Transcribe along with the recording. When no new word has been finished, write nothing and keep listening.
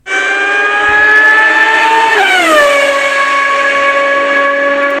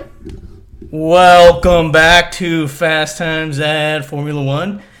Welcome back to Fast Times at Formula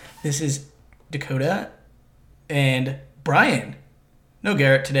One. This is Dakota and Brian, no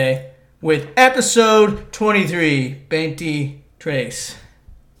Garrett today, with episode 23, 23.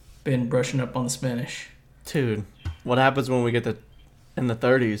 Been brushing up on the Spanish. Dude, what happens when we get in the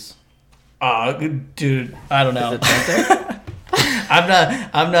 30s? Dude, I don't know. Is it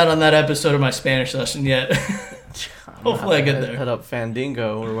I'm not on that episode of my Spanish lesson yet. Hopefully I get there. Head up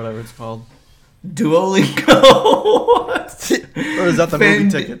Fandango or whatever it's called. Duolingo. What? Or is that the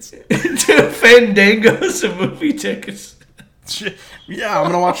movie tickets? Dude, Fandango's the movie tickets. Yeah, I'm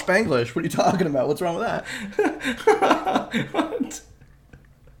gonna watch Spanglish. What are you talking about? What's wrong with that? What?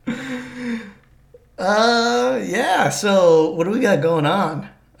 Yeah. So what do we got going on?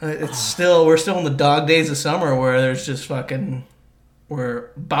 We're still in the dog days of summer where there's just fucking.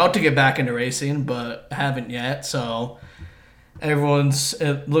 We're about to get back into racing, but haven't yet. So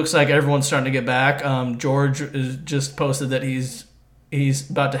it looks like everyone's starting to get back. George is just posted that he's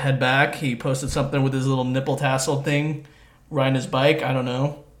about to head back. He posted something with his little nipple tassel thing, riding his bike. I don't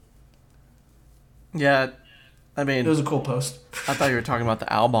know. Yeah, I mean, it was a cool post. I thought you were talking about the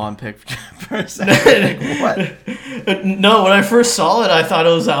Albon pic for a second. Like, what? No, when I first saw it, I thought it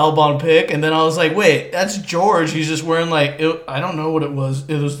was the Albon pic, and then I was like, wait, that's George. He's just wearing I don't know what it was.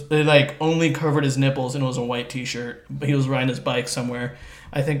 It like only covered his nipples, and it was a white T-shirt. But he was riding his bike somewhere.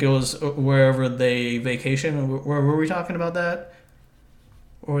 I think it was wherever they vacation. Where were we talking about that?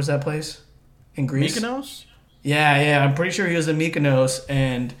 Where was that place? In Greece? Mykonos? Yeah. I'm pretty sure he was in Mykonos,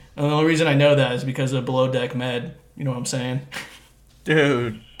 and the only reason I know that is because of Below Deck Med. You know what I'm saying?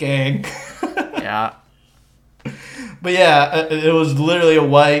 Dude. Gang. Yeah. But yeah, it was literally a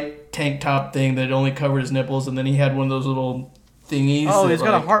white tank top thing that only covered his nipples, and then he had one of those little thingies. Oh, he's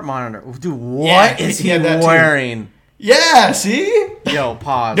got a heart monitor. Dude, what is he wearing? Too. Yeah, see? Yo,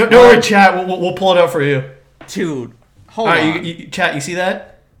 pause. Don't worry, chat. We'll pull it up for you. Dude, hold on. Chat, you see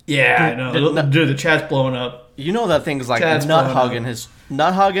that? Yeah, I know. Dude, the chat's blowing up. You know that thing's like nut hugging.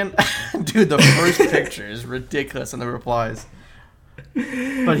 Dude, the first picture is ridiculous in the replies.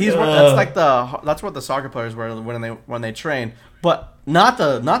 But that's what the soccer players wear when they train. But not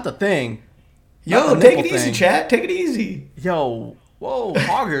the thing. Yo, take it easy, chat. Take it easy. Yo, whoa,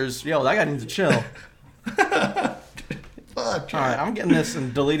 hoggers. Yo, that guy needs to chill. Fuck, all right, I'm getting this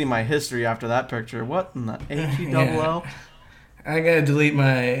and deleting my history after that picture. What in the H-E-double-L? I gotta delete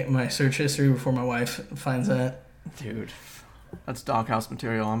my search history before my wife finds that. Dude, that's doghouse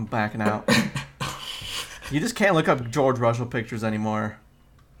material. I'm backing out. You just can't look up George Russell pictures anymore.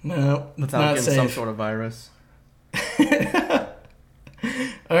 No, without getting some sort of virus. All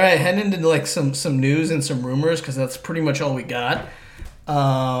right, heading into like some news and some rumors because that's pretty much all we got.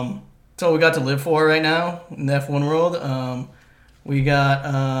 That's all we got to live for right now in the F1 world. We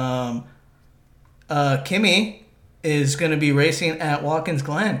got Kimi is going to be racing at Watkins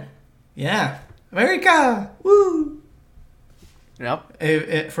Glen. Yeah, America! Woo! Yep.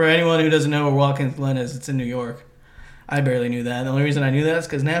 For anyone who doesn't know where Watkins Glen is, it's in New York. I barely knew that. The only reason I knew that is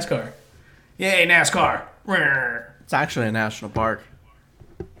because NASCAR. Yay, NASCAR! It's actually a national park.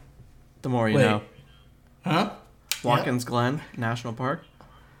 The more you know. Huh? Watkins Glen National Park.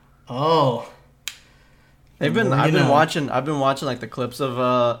 Oh. I've been watching like the clips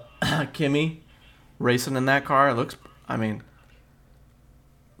of Kimi racing in that car. It looks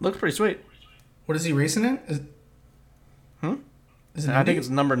pretty sweet. What is he racing in? Is it I think it's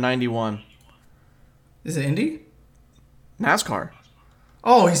number 91. Is it Indy? NASCAR.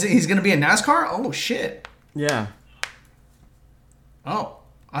 Oh, he's going to be in NASCAR? Oh, shit. Yeah. Oh,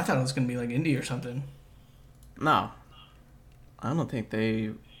 I thought it was going to be like Indy or something. No. I don't think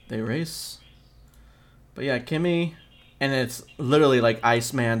they race. But yeah, Kimi, and it's literally like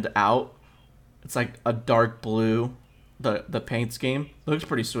Iceman'd out. It's like a dark blue, the paint scheme. Looks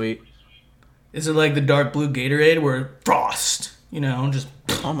pretty sweet. Is it like the dark blue Gatorade where frost, just...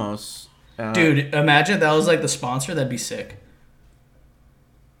 Almost. Dude, imagine if that was like the sponsor. That'd be sick.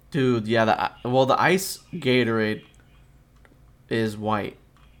 Dude, yeah. The ice Gatorade is white.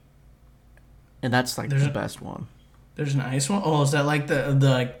 And that's like the best one. There's an ice one? Oh, is that like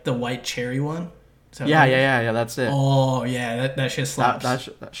the white cherry one? Yeah, that's it. Oh, yeah, that shit slaps.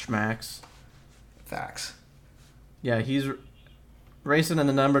 That schmacks. Facts. Yeah, he's racing in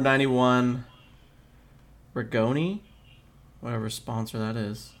the number 91 Rigoni, whatever sponsor that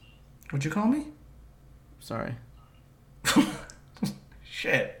is. What'd you call me? Sorry.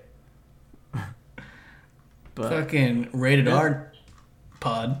 Shit. But fucking rated R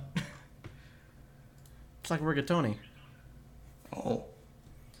pod. It's like rigatoni. Oh,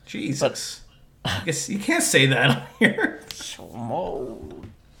 Jesus. I guess you can't say that on here.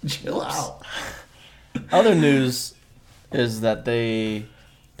 Chill out. Other news is that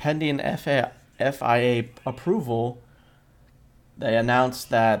pending FIA approval, they announced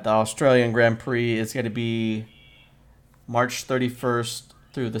that the Australian Grand Prix is going to be March 31st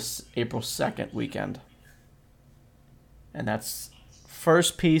through the April 2nd weekend. And that's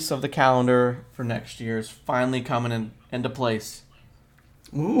first piece of the calendar for next year is finally coming into place.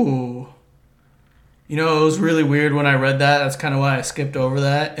 Ooh. You know, it was really weird when I read that. That's kind of why I skipped over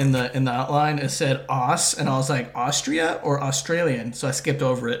that in the outline. It said Aus, and I was like, Austria or Australian? So I skipped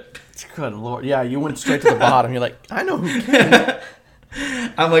over it. Good Lord. Yeah, you went straight to the bottom. You're like, I know who can.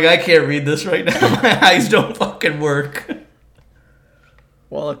 I'm like, I can't read this right now. My eyes don't fucking work.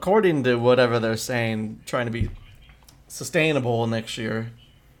 Well, according to whatever they're saying, trying to be sustainable next year,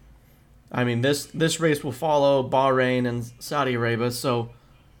 I mean, this race will follow Bahrain and Saudi Arabia, so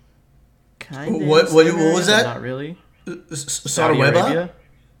kind of. What was that? Not really. Saudi Arabia?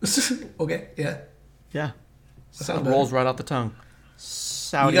 Okay, yeah. Yeah. That rolls right off the tongue.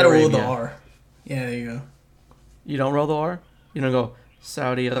 Saudi You gotta Arabia. roll the R. Yeah, there you go. You don't roll the R? You don't go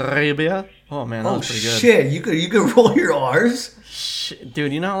Saudi Arabia? Oh man, that was pretty good. Shit, you could roll your R's? Shit.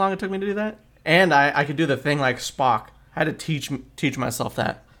 Dude, you know how long it took me to do that? And I could do the thing like Spock. I had to teach myself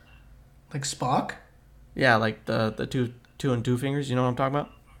that. Like Spock? Yeah, like the two and two fingers. You know what I'm talking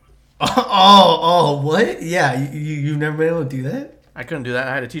about? Oh, what? Yeah, you've never been able to do that? I couldn't do that.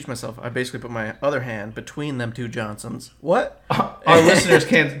 I had to teach myself. I basically put my other hand between them two Johnsons. What? Our listeners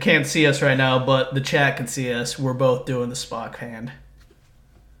can't see us right now, but the chat can see us. We're both doing the Spock hand.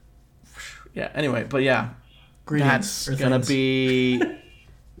 Yeah. Anyway, but yeah, Greetings, that's gonna be.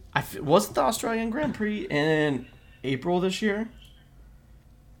 Wasn't the Australian Grand Prix in April this year?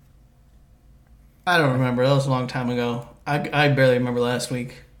 I don't remember. That was a long time ago. I barely remember last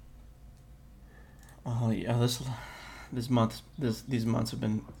week. Oh yeah, these months have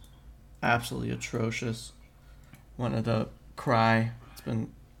been absolutely atrocious. Wanted to cry. It's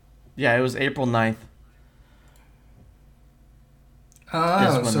been, yeah, it was April 9th.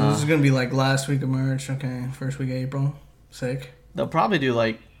 Oh, so this is gonna be like last week of March. Okay, first week of April. Sick. They'll probably do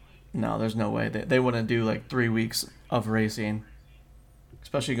no, there's no way they wouldn't do 3 weeks of racing,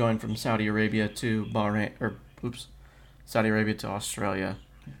 especially going from Saudi Arabia to Saudi Arabia to Australia.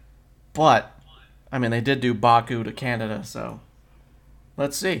 But I mean, they did do Baku to Canada, so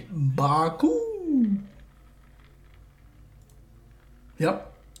let's see. Baku.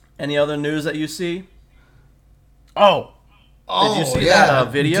 Yep. Any other news that you see? Oh, did you see yeah.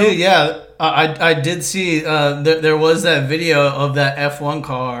 that video? Dude, yeah, I did see. There was that video of that F1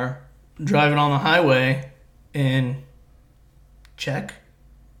 car driving on the highway in Czech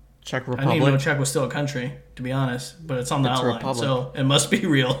Republic. I didn't even know Czech was still a country, to be honest, but it's on the outline, so it must be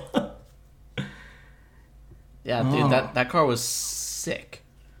real. Yeah, dude, that car was sick.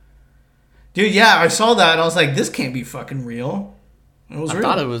 Dude, yeah, I saw that and I was like, this can't be fucking real. It was real.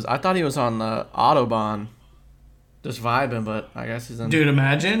 I thought he was on the Autobahn, just vibing, but I guess he's in. Dude,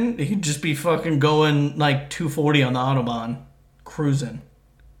 imagine he'd just be fucking going 240 on the Autobahn, cruising.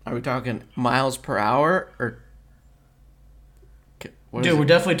 Are we talking miles per hour or? Dude, we're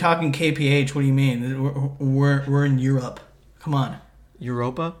definitely talking kph. What do you mean? We're in Europe. Come on.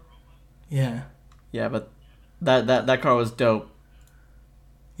 Europa? Yeah. Yeah, but that car was dope.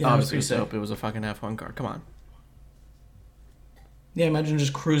 Yeah, obviously it was dope. It was a fucking F1 car. Come on. Yeah, imagine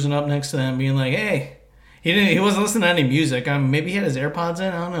just cruising up next to them, being like, "Hey." He wasn't listening to any music. Maybe he had his AirPods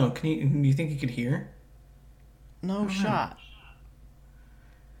in. I don't know. Do you think he could hear? No shot.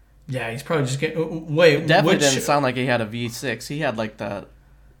 Yeah, he's probably just getting. Wait, it definitely didn't sound like he had a V6. He had the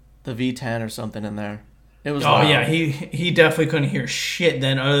V10 or something in there. It was. Oh yeah, he definitely couldn't hear shit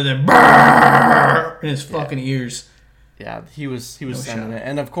then, other than brrrr in his fucking ears. Yeah, he was sending it,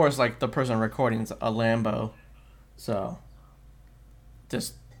 and of course, the person recording's a Lambo, so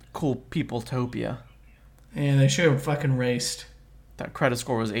just cool people-topia. Yeah, they should have fucking raced. That credit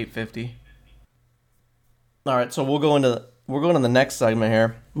score was 850. All right, so we're going to the next segment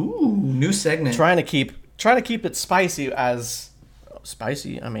here. Ooh, new segment. Trying to keep it spicy as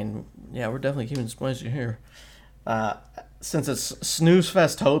spicy. I mean, yeah, we're definitely keeping it spicy here. Since it's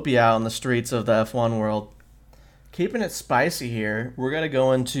Snoozefest-topia out in the streets of the F1 world, keeping it spicy here, we're gonna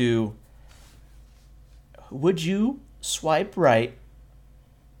go into. Would you swipe right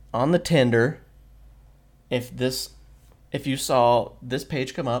on the Tinder if you saw this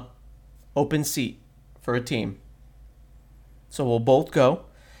page come up, open seat for a team? So we'll both go.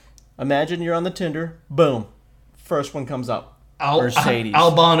 Imagine you're on the Tinder. Boom. First one comes up. Mercedes.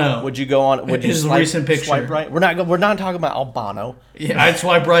 Albano. Would you go on? Would you swipe right? We're not talking about Albano. Yeah, I'd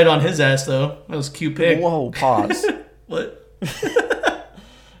swipe right on his ass though. That was a cute pic. Whoa, pause. What?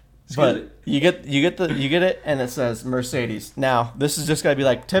 But you get it, and it says Mercedes. Now this is just gonna be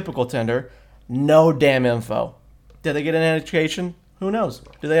like typical Tinder, no damn info. Did they get an education? Who knows?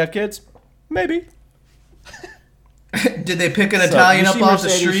 Do they have kids? Maybe. Did they pick an Italian up off the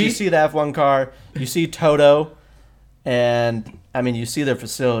street? You see the F1 car. You see Toto, and I mean you see their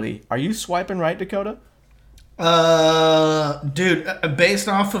facility. Are you swiping right, Dakota? Dude, based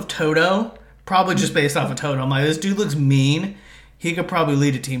off of Toto, probably just based off of Toto. I'm like, this dude looks mean. He could probably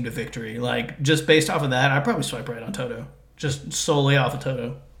lead a team to victory. Like, just based off of that, I'd probably swipe right on Toto. Just solely off of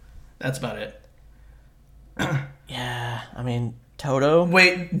Toto. That's about it. Yeah, I mean Toto.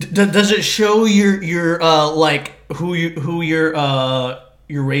 Wait, does it show your like who your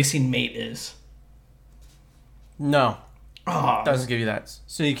racing mate is? No. Oh. Doesn't give you that.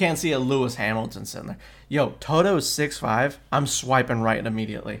 So you can't see a Lewis Hamilton sitting there. Yo, Toto is 6'5". I'm swiping right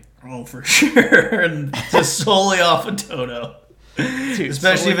immediately. Oh, for sure. Just solely off of Toto. Dude,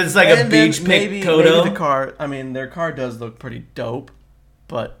 especially if it's like a beach pick Toto. Maybe the car, I mean, their car does look pretty dope,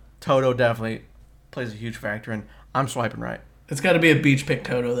 but Toto definitely plays a huge factor, and I'm swiping right. It's got to be a beach pick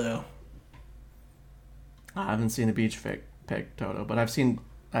Toto, though. I haven't seen a beach pick Toto, but I've seen,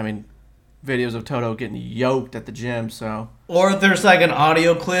 I mean, videos of Toto getting yoked at the gym, so. Or if there's like an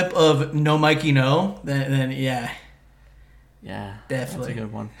audio clip of No Mikey No, then yeah. Yeah, definitely. That's a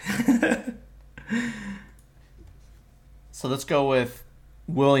good one. So let's go with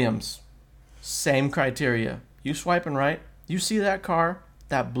Williams. Same criteria. You swiping right. You see that car,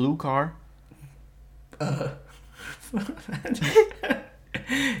 that blue car.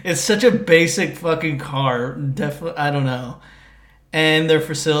 It's such a basic fucking car. Definitely, I don't know. And their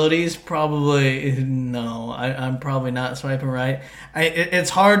facilities, probably, no. I'm probably not swiping right. It's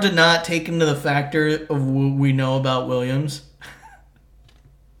hard to not take into the factor of what we know about Williams.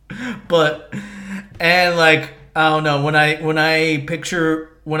 But, and like, I don't know, when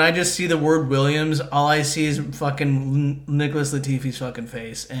I just see the word Williams, all I see is fucking Nicholas Latifi's fucking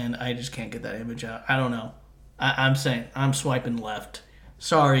face, and I just can't get that image out. I don't know. I'm saying, I'm swiping left.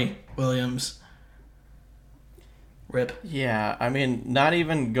 Sorry, Williams. Rip. Yeah, I mean, not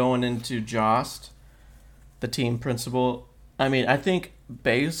even going into Jost, the team principal. I mean, I think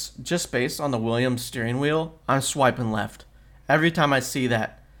just based on the Williams steering wheel, I'm swiping left. Every time I see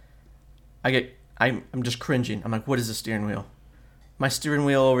that, I'm just cringing. I'm like, what is the steering wheel? My steering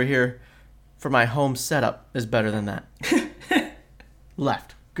wheel over here for my home setup is better than that.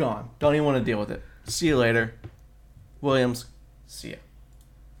 Left. Gone. Don't even want to deal with it. See you later. Williams, see ya.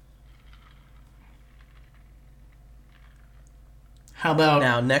 How about...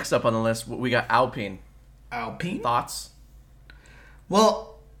 Now, next up on the list, we got Alpine. Alpine? Thoughts?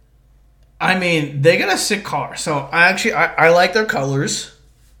 Well, I mean, they got a sick car. So, I like their colors.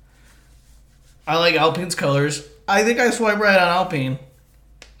 I like Alpine's colors. I think I swipe right on Alpine.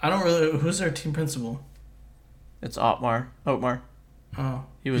 I don't really... Who's their team principal? It's Otmar. Oh.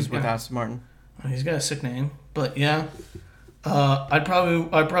 He was with Aston Martin. He's got a sick name. But, yeah. I'd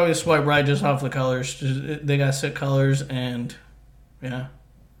probably swipe right just off the colors. They got sick colors and... Yeah.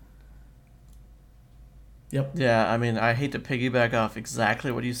 Yep. Yeah, I mean, I hate to piggyback off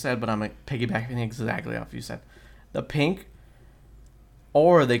exactly what you said, but I'm like piggybacking exactly off what you said. The pink,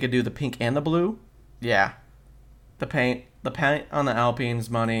 or they could do the pink and the blue. Yeah. The paint on the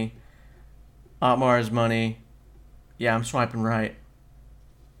Alpine's money. Otmar's money. Yeah, I'm swiping right.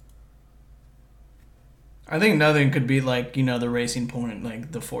 I think nothing could be like, the Racing Point,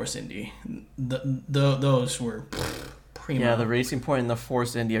 like the Force Indy. Those were primo. Yeah, the Racing Point and the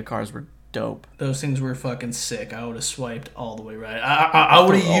Force India cars were dope. Those things were fucking sick. I would have swiped all the way right. I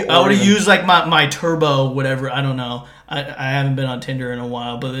would have used like my turbo, whatever. I don't know. I haven't been on Tinder in a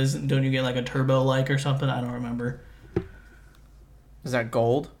while, but don't you get like a turbo like or something? I don't remember. Is that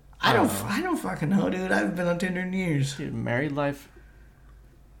gold? I don't fucking know, dude. I haven't been on Tinder in years. Dude, married life.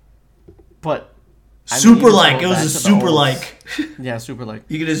 But super like. It was a super like. Yeah, super like.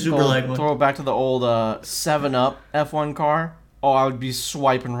 You get a super like one. Throw it back to the old 7-Up F1 car. Oh, I would be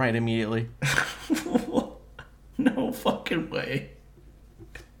swiping right immediately. No fucking way.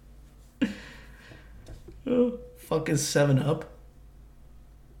 Oh, fucking 7-Up.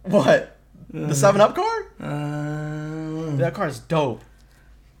 What? The 7-Up car? That car is dope.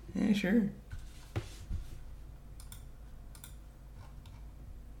 Yeah, sure.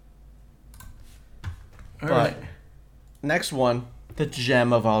 All right. Next one, the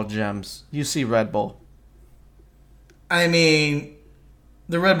gem of all gems. You see Red Bull. I mean,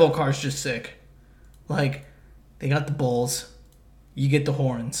 the Red Bull car's just sick. Like, they got the bulls. You get the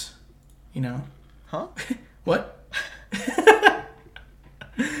horns. Huh? What?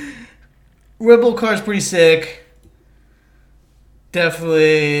 Red Bull car's pretty sick.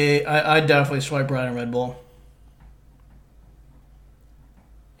 Definitely, I definitely swipe right on Red Bull.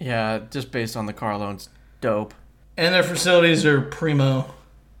 Yeah, just based on the car alone, it's dope. And their facilities are primo.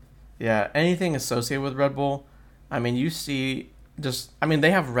 Yeah, anything associated with Red Bull, I mean, you see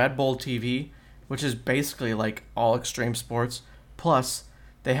they have Red Bull TV, which is basically like all extreme sports. Plus,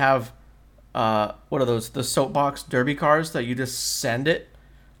 they have, what are those? The soapbox derby cars that you just send it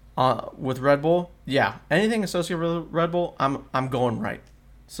with Red Bull. Yeah, anything associated with Red Bull, I'm going right.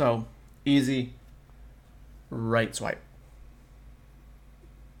 So, easy, right swipe.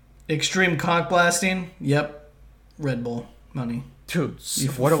 Extreme cock blasting. Yep. Red Bull money. Dude,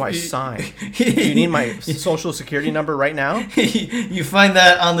 what do I sign? Do you need my social security number right now? You find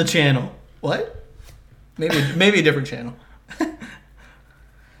that on the channel. What? Maybe a different channel.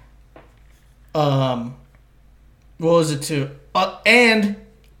 What was it too? And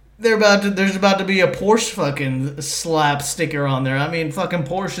there's about to be a Porsche fucking slap sticker on there. I mean, fucking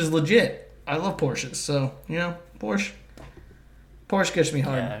Porsche is legit. I love Porsches, so Porsche gets me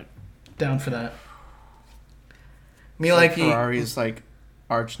hard. Yeah. Down for that. Me It's like Ferrari's like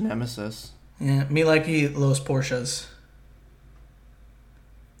arch nemesis. Yeah, me like los Porsches.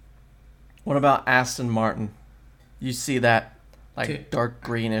 What about Aston Martin? You see that like Dude. dark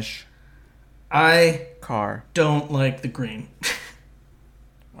greenish I car. don't like the green.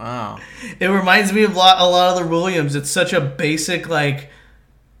 Wow. It reminds me of a lot of the Williams. It's such a basic, like,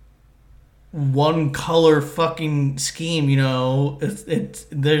 one color fucking scheme, It's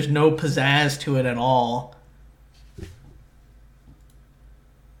there's no pizzazz to it at all.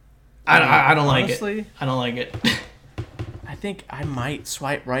 I don't like Honestly, it. I don't like it. I think I might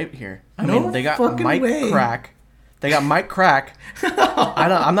swipe right here. They got fucking Mike way. Crack. They got Mike Crack.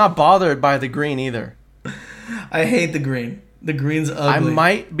 I'm not bothered by the green either. I hate the green. The green's ugly. I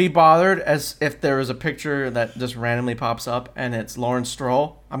might be bothered as if there was a picture that just randomly pops up and it's Lawrence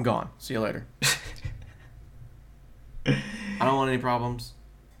Stroll. I'm gone. See you later. I don't want any problems,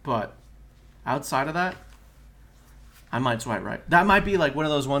 but outside of that, I might swipe right. That might be like one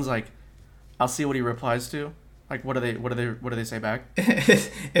of those ones like I'll see what he replies to. Like what do they say back?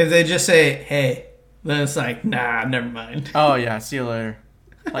 If they just say, "Hey," then it's like, nah, never mind. Oh yeah, see you later.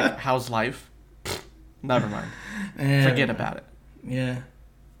 Like how's life? Never mind. Forget about it. Yeah.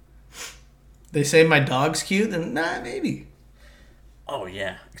 They say my dog's cute, then nah, maybe. Oh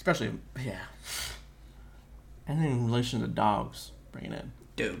yeah, especially yeah. Anything in relation to dogs, bring it in.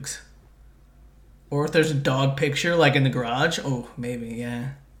 Dogs. Or if there's a dog picture, like in the garage, oh, maybe, yeah.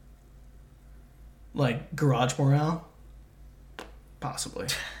 Like garage morale? Possibly.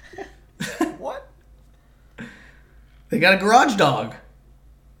 What? They got a garage dog.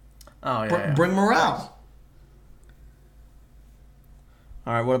 Oh yeah. Bring morale.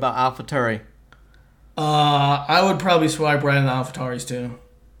 All right. What about AlphaTauri? I would probably swipe right on the AlphaTauris too.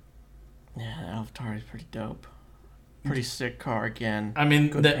 Yeah, the AlphaTauri is pretty dope. Pretty sick car again. I mean,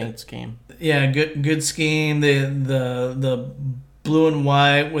 good paint scheme. Yeah, good scheme. The blue and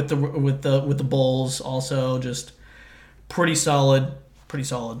white with the bowls also just pretty solid. Pretty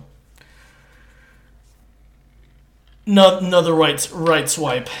solid. Another right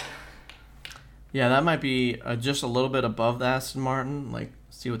swipe. Yeah, that might be just a little bit above the Aston Martin. Like,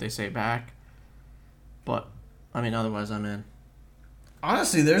 see what they say back. But, I mean, otherwise I'm in.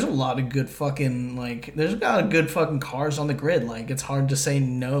 Honestly, there's a lot of good fucking, there's a lot of good fucking cars on the grid. Like, it's hard to say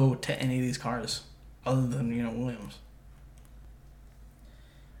no to any of these cars other than, Williams.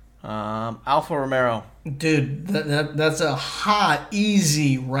 Alfa Romeo. Dude, that's a hot,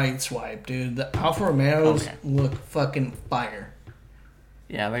 easy right swipe, dude. The Alfa Romeos look fucking fire.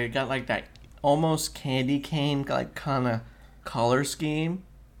 Yeah, they got, like, that almost candy cane, like, kind of color scheme.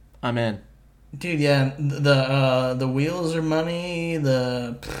 I'm in. Dude, yeah, the wheels are money.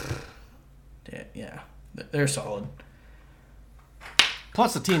 Yeah, they're solid.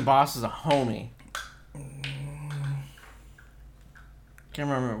 Plus, the team boss is a homie. Can't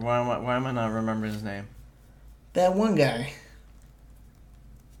remember why am I not remembering his name? That one guy.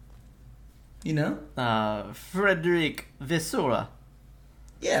 Frederic Vasseur.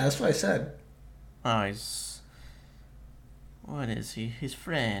 Yeah, that's what I said. Oh, what is he? He's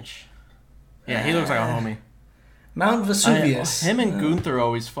French. Yeah, he looks like a homie. Mount Vesuvius. Him and Gunther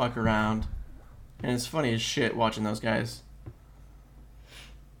always fuck around. And it's funny as shit watching those guys.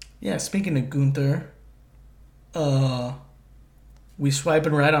 Yeah, speaking of Gunther, we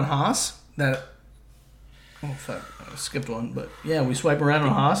swiping right on Haas? Oh, fuck. I skipped one, but yeah, we swiping right on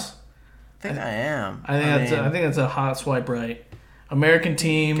Haas? I think I am. I think that's a hot swipe right. American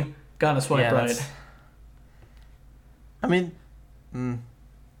team, gotta swipe right. I mean,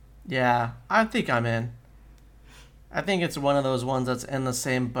 yeah, I think I'm in. I think it's one of those ones that's in the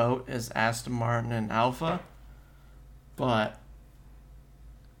same boat as Aston Martin and Alpha. But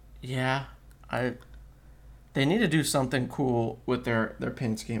yeah, they need to do something cool with their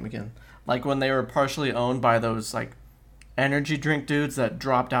paint scheme again. Like when they were partially owned by those like energy drink dudes that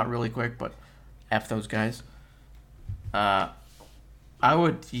dropped out really quick, but F those guys. I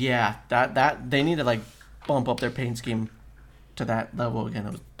would that they need to like bump up their paint scheme to that level again.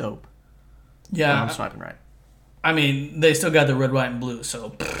 It was dope. Yeah, well, I'm swiping right. I mean, they still got the red, white, and blue,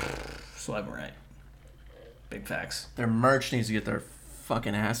 so swiping right. Big facts. Their merch needs to get their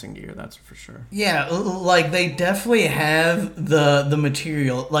fucking ass in gear, that's for sure. Yeah, like they definitely have the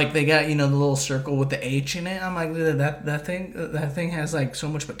material. Like they got, the little circle with the H in it. I'm like, that thing has like so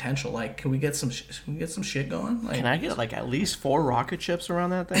much potential. Like, can we get some shit going? Like, can I get like at least 4 rocket ships around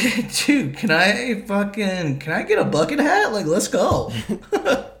that thing? Dude, can I get a bucket hat? Like, let's go.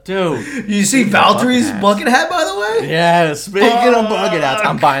 Dude, you see Valtteri's bucket hat, by the way? Yeah, speaking of bucket hats,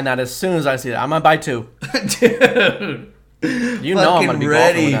 I'm buying that as soon as I see it. I'm gonna buy 2. Dude. You know I'm gonna be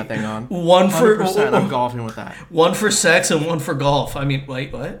golfing with that thing on. 100%, I'm golfing with that. One for sex and one for golf. I mean,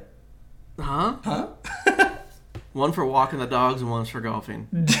 wait, what? Huh? One for walking the dogs and one's for golfing.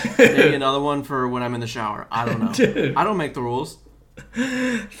 Dude. Maybe another one for when I'm in the shower. I don't know. Dude. I don't make the rules.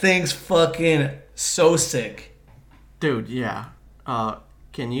 Thing's fucking so sick. Dude, yeah.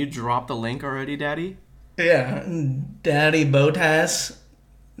 Can you drop the link already, Daddy? Yeah. Daddy Botas.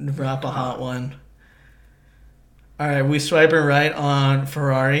 Drop a hot one. All right, we swiping right on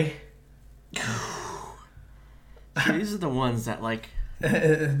Ferrari. These are the ones that like.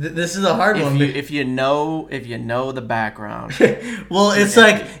 This is a hard one. If you know the background. Well, it's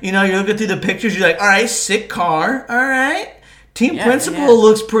like you're looking through the pictures. You're like, all right, sick car. All right, team principal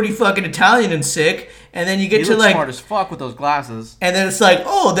looks pretty fucking Italian and sick. And then you get to like smart as fuck with those glasses. And then it's like,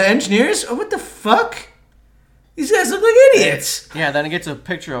 oh, the engineers. Oh, what the fuck? These guys look like idiots. Yeah, then it gets a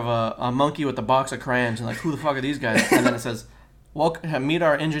picture of a monkey with a box of crayons and like, who the fuck are these guys? And then it says, "Welcome, meet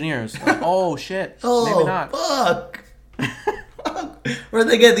our engineers." Like, oh shit, maybe not. Fuck. Where'd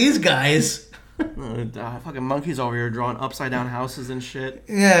they get these guys? Fucking monkeys over here drawing upside down houses and shit.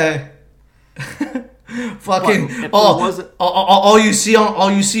 Yeah. Fucking all you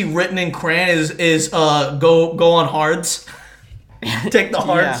see written in crayon is go on hards. Take the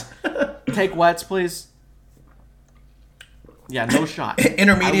hards. Yeah. Take wets, please. Yeah, no shot.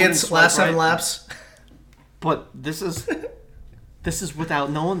 Intermediates, last 7 laps. But this is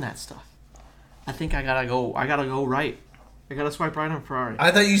without knowing that stuff. I think I gotta go right. I gotta swipe right on Ferrari.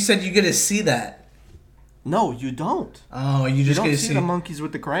 I thought you said you get to see that. No, you don't. Oh, you just don't get to see the monkeys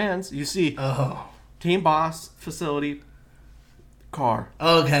with the crayons. You see team boss, facility, car.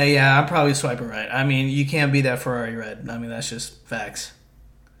 Okay, yeah, I'm probably swiping right. I mean, you can't be that Ferrari red. I mean, that's just facts.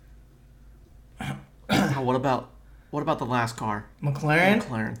 What about the last car?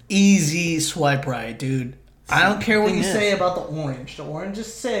 McLaren? Easy swipe right, dude. I don't care what you say about the orange. The orange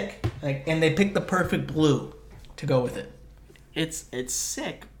is sick. Like, and they picked the perfect blue to go with it. It's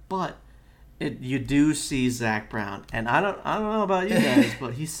sick, but you do see Zach Brown, and I don't know about you guys,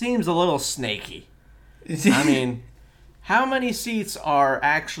 but he seems a little snaky. I mean, how many seats are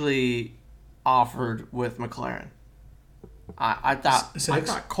actually offered with McLaren? I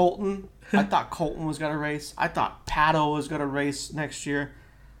thought Colton was gonna race. I thought Pato was gonna race next year.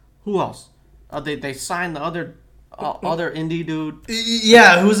 Who else? They signed the other indie dude.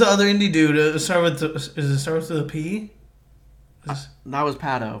 Yeah, who's the other indie dude? Does it start with a P? That was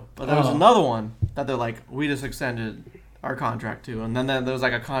Pato, but there was another one that they're like, we just extended our contract to, and then there was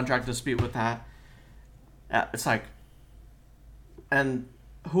like a contract dispute with that. It's like, and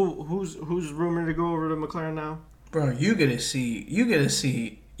who's rumored to go over to McLaren now? Bro, you get to see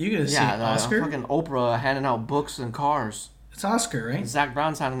Oscar. Fucking Oprah handing out books and cars. It's Oscar, right? Zach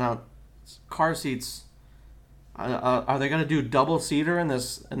Brown's handing out car seats. Are they gonna do double seater in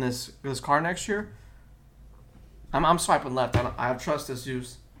this car next year? I'm swiping left. I have trust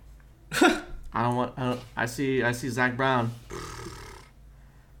issues. I see Zach Brown.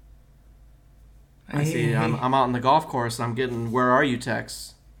 I'm out on the golf course. I'm getting "Where are you?"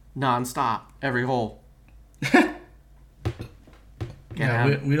 texts nonstop every hole.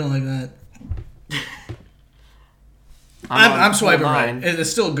 Yeah, we don't like that. I'm swiping right. It's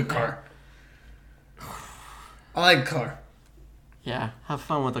still a good car. I like the car. Yeah, have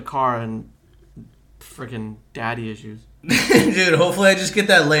fun with the car and freaking daddy issues. Dude, hopefully I just get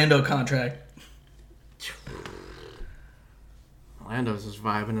that Lando contract. Lando's just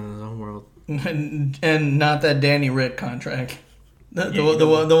vibing in his own world. And not that Danny Rick contract.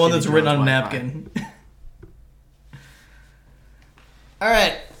 The one that's written on a napkin. All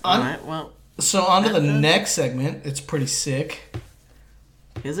right. Well, So on to the next segment. It's pretty sick.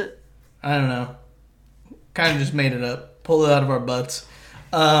 Is it? I don't know. Kind of just made it up. Pulled it out of our butts.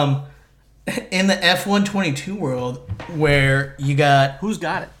 In the F1 22 world, where you got... Who's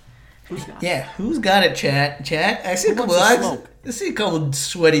got it? Yeah, who's got it, chat? I see a couple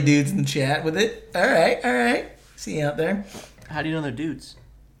sweaty dudes in the chat with it. All right. See you out there. How do you know they're dudes?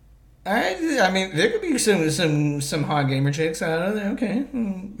 All right. I mean, there could be some hot gamer chicks out there. Okay.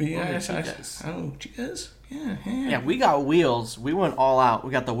 Yeah, I don't know, chicas. Yeah. We got wheels. We went all out.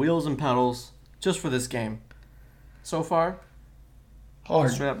 We got the wheels and pedals just for this game. So far,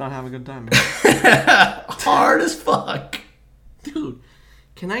 hard. Straight up not having a good time. Hard as fuck. Dude.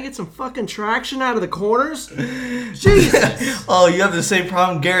 Can I get some fucking traction out of the corners? Jesus! Oh, you have the same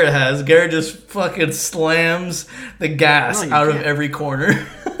problem Garrett has. Garrett just fucking slams the gas out of every corner.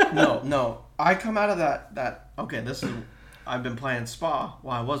 No. I come out of that. Okay, this is. I've been playing Spa.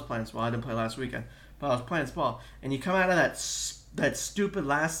 Well, I was playing Spa. I didn't play last weekend, but I was playing Spa. And you come out of that stupid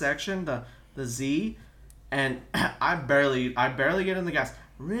last section, the Z, and I barely get in the gas.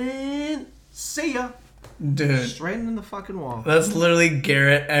 See ya. Dude, straight in the fucking wall. That's literally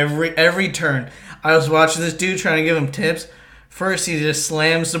Garrett every turn. I was watching this dude trying to give him tips. First, he just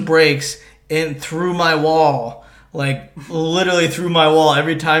slams the brakes in through my wall, like literally through my wall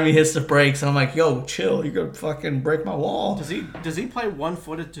every time he hits the brakes. And I'm like, "Yo, chill! You're gonna fucking break my wall." Does he play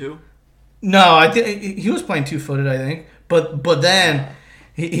 1-footed too? No, I think he was playing 2-footed. I think, but then.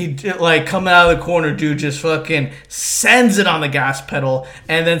 He like coming out of the corner, dude, just fucking sends it on the gas pedal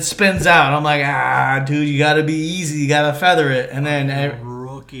and then spins out. I'm like, dude, you gotta be easy, you gotta feather it, and then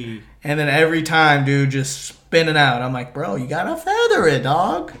rookie, and then every time, dude, just spinning out. I'm like, bro, you gotta feather it,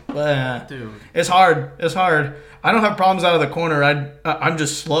 dog. But dude, it's hard. I don't have problems out of the corner. I'm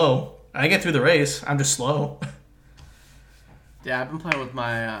just slow. I get through the race. I'm just slow. Yeah, I've been playing with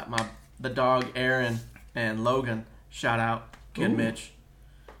my the dog Aaron and Logan. Shout out, Kid Mitch.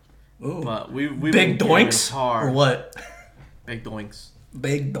 Ooh. But we big doinks hard. Or what? Big doinks.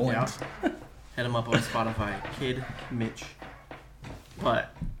 Big doinks. Yeah. Hit him up on Spotify, Kid Mitch.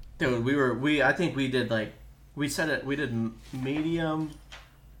 But dude, I think we did we did medium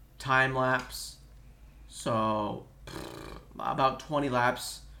time lapse, so about 20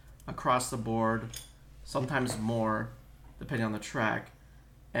 laps across the board, sometimes more, depending on the track,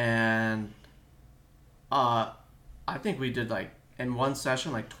 and I think we did in one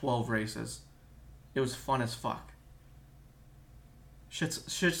session, 12 races. It was fun as fuck.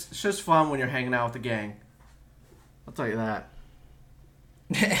 Shit's fun when you're hanging out with the gang. I'll tell you that.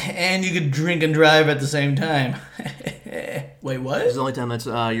 And you could drink and drive at the same time. Wait, what? It's the only time that's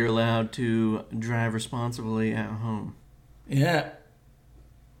you're allowed to drive responsibly at home. Yeah.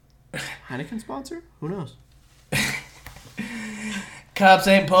 Heineken sponsor? Who knows? Cops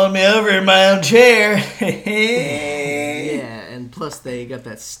ain't pulling me over in my own chair. Yeah, and plus they got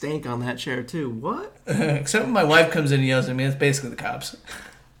that stank on that chair too. What? Except when my wife comes in and yells at me, it's basically the cops.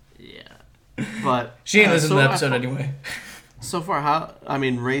 Yeah. But she ain't listened to the episode anyway. So far,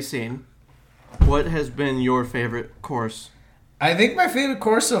 racing, what has been your favorite course? I think my favorite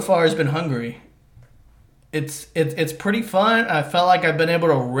course so far has been Hungary. It's pretty fun. I felt like I've been able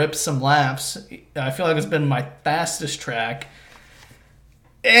to rip some laps. I feel like it's been my fastest track.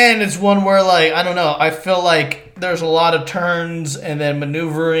 And it's one where, I don't know, I feel like there's a lot of turns and then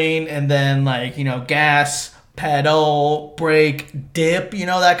maneuvering and then, gas, pedal, brake, dip,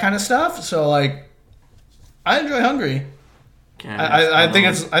 that kind of stuff. So, I enjoy Hungary. I think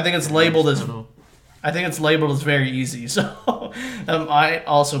it's labeled as very easy. So, that might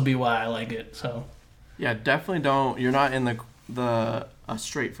also be why I like it. So, yeah, definitely don't. You're not in the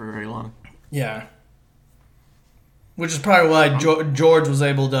straight for very long. Yeah. Which is probably why George was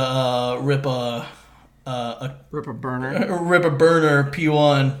able to rip a burner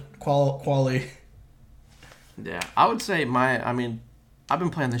P1 quali. Yeah, I would say I've been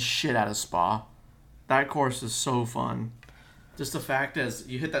playing the shit out of Spa. That course is so fun. Just the fact is,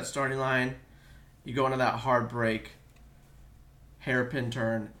 you hit that starting line, you go into that hard brake, hairpin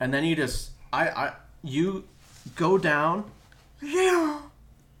turn, and then you go down, and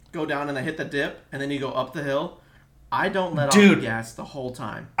then hit the dip, and then you go up the hill. I don't let off the gas the whole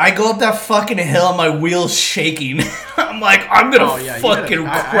time. I go up that fucking hill and my wheel's shaking. I'm like, I'm going to fucking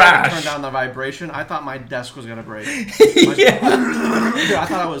crash. I had to turn down the vibration. I thought my desk was going to break. Yeah. Dude, I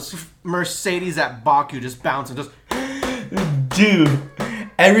thought I was Mercedes at Baku just bouncing. Dude,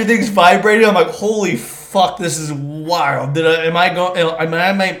 everything's vibrating. I'm like, holy fuck, this is wild. Am I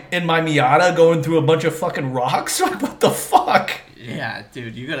in my Miata going through a bunch of fucking rocks? Like, what the fuck? Yeah,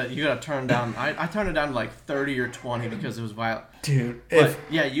 dude, you gotta turn down. I turned it down to 30 or 20 because it was violent. Dude, but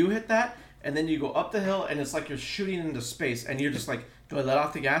you hit that. and then you go up the hill, and it's like you're shooting into space, and you're just like, do I let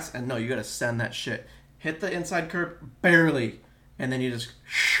off the gas? And no, you gotta send that shit. Hit the inside curb, barely, and then you just,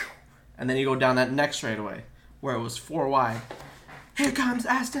 and then you go down that next straightaway, where it was 4 wide. Here comes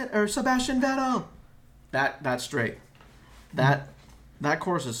Sebastian Vettel. That straight. That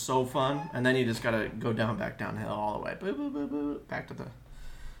course is so fun, and then you just gotta go back downhill all the way. Boop, boop, boop, boop, back to the...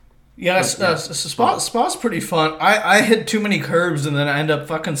 Yeah, Spa's pretty fun. I hit too many curbs and then I end up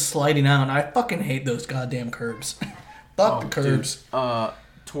fucking sliding out. I fucking hate those goddamn curbs. Fuck the curbs. Dude,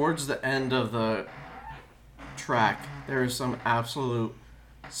 towards the end of the track, there are some absolute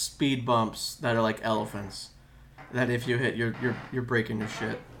speed bumps that are like elephants. That if you hit, you're breaking your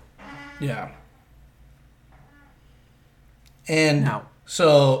shit. Yeah. And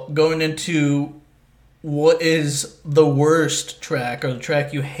so going into what is the worst track or the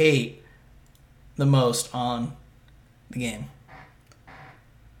track you hate the most on the game?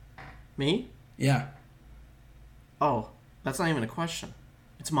 Me? Yeah. Oh, that's not even a question.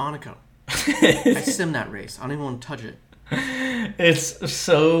 It's Monaco. I sim that race. I don't even want to touch it. It's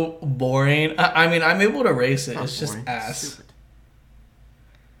so boring. I mean, I'm able to race it. It's just ass.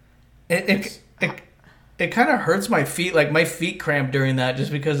 It kind of hurts my feet. Like, my feet cramp during that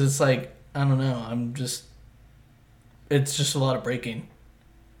just because it's like, I don't know. It's just a lot of braking.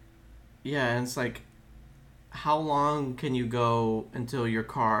 Yeah, and it's like, how long can you go until your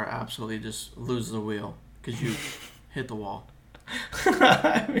car absolutely just loses the wheel because you hit the wall?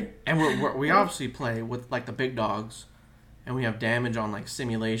 And we obviously play with like the big dogs, and we have damage on like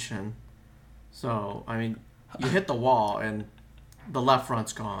simulation. So I mean, you hit the wall and the left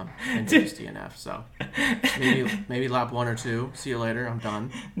front's gone and just DNF. So maybe lap 1 or 2. See you later. I'm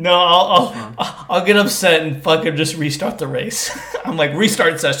done. No, I'll get upset and fucking just restart the race. I'm like,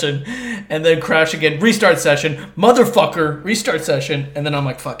 restart session, and then crash again. Restart session, motherfucker. Restart session, and then I'm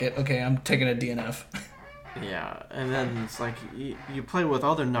like, fuck it. Okay, I'm taking a DNF. Yeah, and then it's like you play with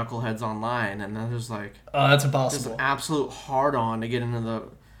other knuckleheads online, and then there's like, oh, that's impossible. There's an absolute hard on to get into the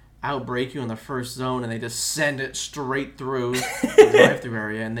outbreak you in the first zone, and they just send it straight through the drive-through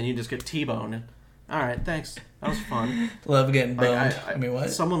area, and then you just get T-boned. All right, thanks. That was fun. Love getting boned. I mean, what?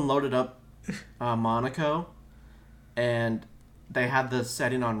 Someone loaded up Monaco, and they had the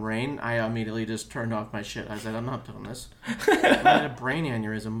setting on rain. I immediately just turned off my shit. I said, I'm not doing this. I had a brain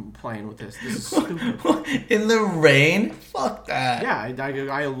aneurysm playing with this. This is stupid. In the rain? Fuck that.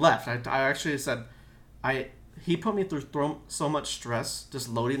 Yeah, I left. I actually said, he put me through so much stress just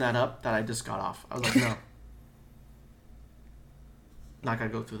loading that up that I just got off. I was like, no. Not gonna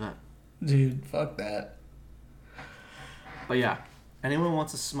go through that. Dude, fuck that. But yeah, anyone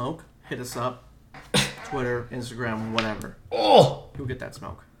wants to smoke, hit us up. Twitter, Instagram, whatever. Oh! You'll get that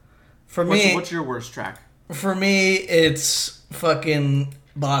smoke. For me... What's your worst track? For me, it's fucking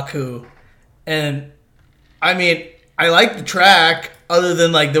Baku. And, I mean, I like the track other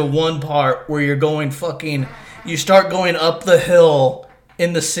than, like, the one part where you're going fucking... You start going up the hill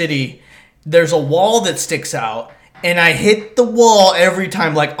in the city. There's a wall that sticks out. And I hit the wall every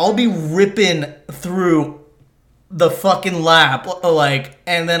time. Like, I'll be ripping through the fucking lap, like,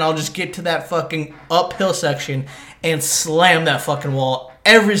 and then I'll just get to that fucking uphill section and slam that fucking wall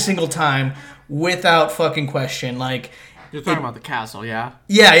every single time without fucking question. Like, you're talking about the castle, yeah?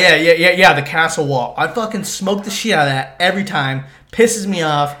 Yeah, the castle wall. I fucking smoke the shit out of that every time. Pisses me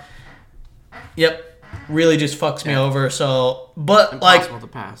off. Yep. Really just fucks me over. So, but impossible like, to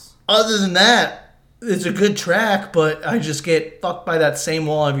pass. Other than that, it's a good track, but I just get fucked by that same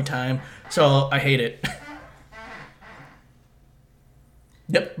wall every time. So I hate it.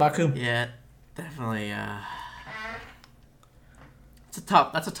 Yep, Baku. Yeah, definitely. That's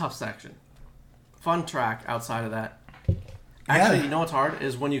a tough section. Fun track outside of that. Actually, you know what's hard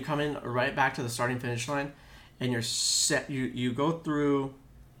is when you come in right back to the starting finish line, and you're set. You go through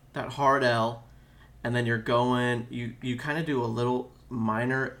that hard L, and then you're going. You kind of do a little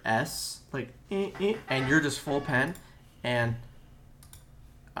minor S, like, and you're just full pen, and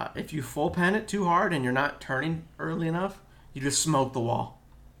if you full pen it too hard and you're not turning early enough, you just smoke the wall.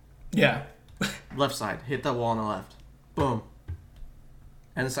 Yeah. Left side. Hit that wall on the left. Boom.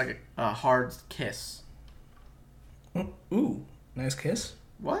 And it's like a hard kiss. Ooh. Nice kiss.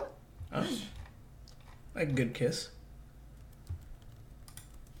 What? Oh. Like a good kiss.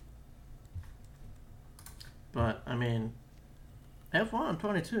 But, I mean, F1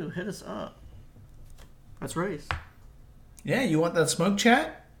 22, hit us up. Let's race. Yeah, you want that smoke,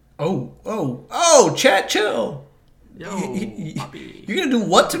 chat? Oh, chat, chill. Yo, Bobby. You're gonna do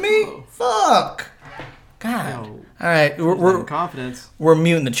what to me? Fuck. God. Yo, all right, we're confidence. We're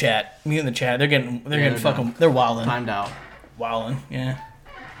muting the chat. They're getting fucking. They're wilding. Timed out. Wilding. Yeah.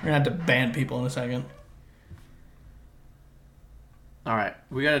 We're gonna have to ban people in a second. All right,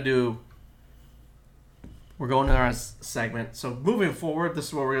 we gotta do. We're going to our segment. So moving forward, this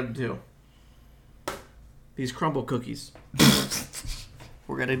is what we're gonna do. These crumble cookies.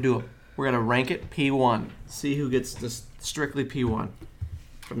 We're gonna do it. We're gonna rank it P1. See who gets this strictly P1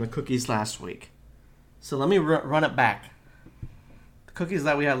 from the cookies last week. So let me run it back. The cookies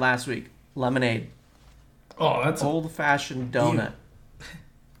that we had last week: lemonade. Oh, that's old-fashioned donut.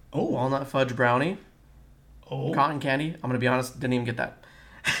 Oh, Walnut fudge brownie. Oh, Cotton candy. I'm gonna be honest, didn't even get that.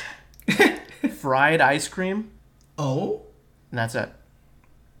 Fried ice cream. Oh, And that's it.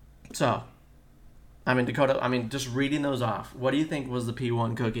 So, I mean, Dakota, just reading those off, what do you think was the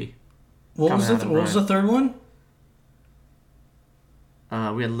P1 cookie? What was the third one?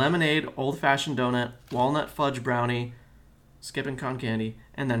 We had lemonade, old-fashioned donut, walnut fudge brownie, skipping cotton candy,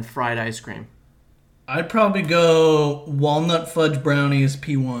 and then fried ice cream. I'd probably go walnut fudge brownies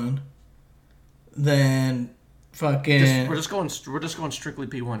P1. Then fucking We're just going strictly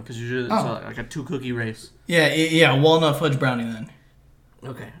P1 because usually it's like a 2-cookie race. yeah, walnut fudge brownie then.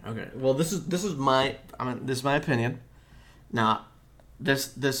 Okay. Well, this is my opinion. Now,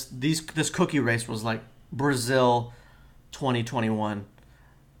 this cookie race was like Brazil 2021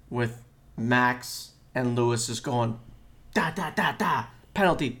 with Max and Lewis just going da da da da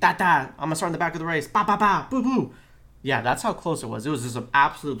penalty da da. I'm gonna start in the back of the race. Ba ba ba boo boo. Yeah, that's how close it was. It was just an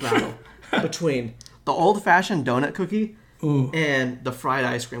absolute battle between the old-fashioned donut cookie and the fried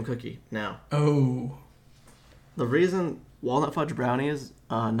ice cream cookie. Now, the reason walnut fudge brownie is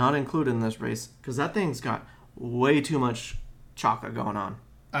not included in this race because that thing's got way too much chocolate going on.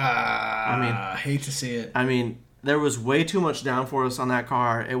 I hate to see it. I mean, there was way too much downforce on that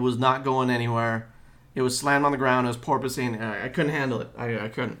car. It was not going anywhere. It was slammed on the ground. It was porpoising. I couldn't handle it. I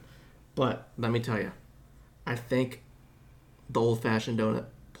couldn't. But let me tell you, I think the old-fashioned donut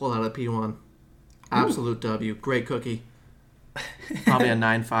pulled out of P1. Absolute W. Great cookie. Probably a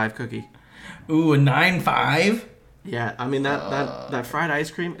 9.5 cookie. Ooh, a 9.5? Yeah, I mean, that fried ice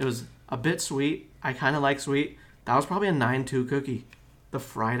cream, it was a bit sweet. I kind of like sweet. That was probably a 9.2 cookie. The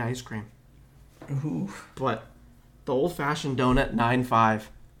fried ice cream. Ooh. But the old-fashioned donut, 9.5.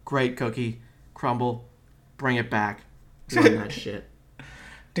 Great cookie. Crumble. Bring it back. Run that shit.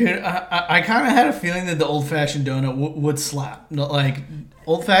 Dude, I kind of had a feeling that the old-fashioned donut would slap. Like,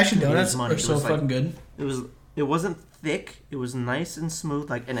 old-fashioned donuts are so fucking good. It wasn't thick. It was nice and smooth,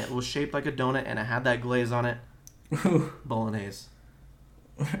 and it was shaped like a donut, and it had that glaze on it. Bolognese.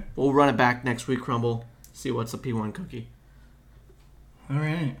 We'll run it back next week, Crumble. See what's a P1 cookie. All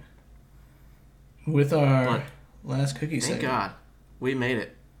right. With our last cookie segment. Thank God. We made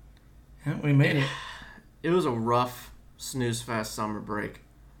it. Yeah, we made it. It was a rough Snoozefest summer break.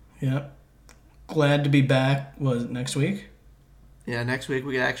 Yep. Glad to be back. Was it next week? Yeah, next week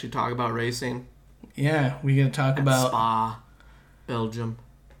we can actually talk about racing. Yeah, we got to talk about Spa, Belgium.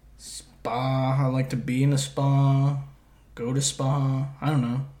 Spa. I like to be in a spa. Go to spa. I don't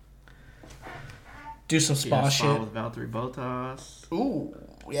know. Do some spa shit. Spa with Valtteri Bottas. Ooh,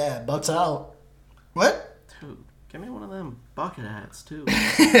 yeah, butts out. What? Dude, give me one of them bucket hats too.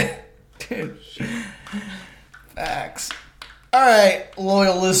 Dude. Facts. All right,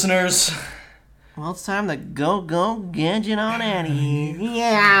 loyal listeners. Well, it's time to go gadget on out of here.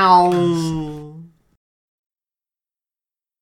 Yeah.